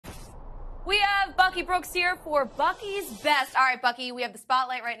We have Bucky Brooks here for Bucky's Best. All right, Bucky, we have the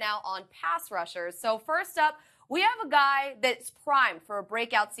spotlight right now on pass rushers. So first up, we have a guy that's primed for a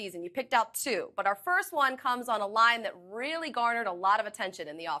breakout season. You picked out two, but our first one comes on a line that really garnered a lot of attention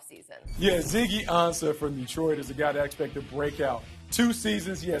in the offseason. Yeah, Ziggy Ansah from Detroit is a guy that I expect to break out. 2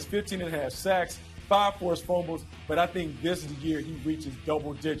 seasons, he has 15 and a half sacks, 5 forced fumbles, but I think this is the year he reaches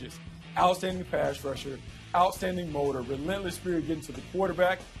double digits. Outstanding pass rusher, outstanding motor, relentless spirit getting to the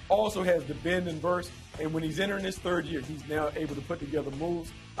quarterback, also has the bend and burst, and when he's entering his 3rd year, he's now able to put together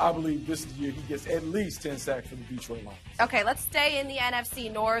moves. I believe this is the year he gets at least 10 sacks for the Detroit Lions. Okay, let's stay in the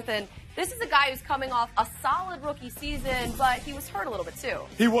NFC North, and this is a guy who's coming off a solid rookie season, but he was hurt a little bit too.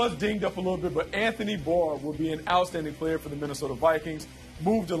 He was dinged up a little bit, but Anthony Barr will be an outstanding player for the Minnesota Vikings.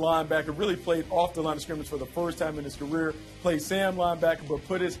 Moved to linebacker, really played off the line of scrimmage for the first time in his career. Played Sam linebacker, but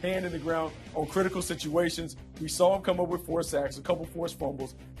put his hand in the ground on critical situations. We saw him come up with 4 sacks, a couple forced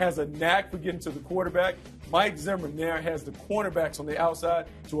fumbles. Has a knack for getting to the quarterback. Mike Zimmer now has the cornerbacks on the outside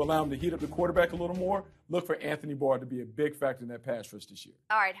to allow him to heat up the quarterback a little more. Look for Anthony Barr to be a big factor in that pass rush this year.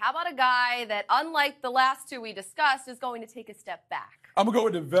 All right, how about a guy that, unlike the last two we discussed, is going to take a step back? I'm going to go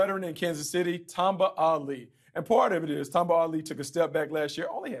with the veteran in Kansas City, Tamba Ali. And part of it is Tamba Ali took a step back last year,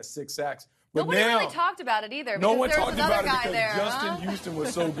 only had 6 sacks. But Nobody now, really talked about it either. No one there talked was another about it guy because there, Justin Houston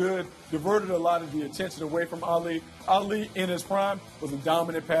was so good, diverted a lot of the attention away from Ali. Ali, in his prime, was a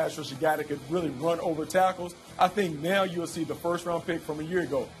dominant pass rusher, guy that could really run over tackles. I think now you'll see the first-round pick from a year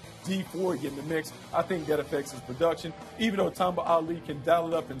ago, D4, get in the mix. I think that affects his production. Even though Tamba Ali can dial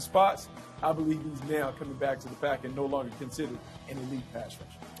it up in spots, I believe he's now coming back to the pack and no longer considered an elite pass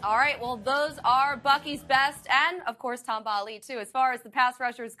rusher. All right, well, those are Bucky's Best and, of course, Tamba Ali, too, as far as the pass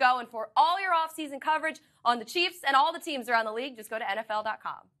rushers go. And for all your offseason coverage on the Chiefs and all the teams around the league, just go to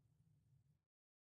NFL.com.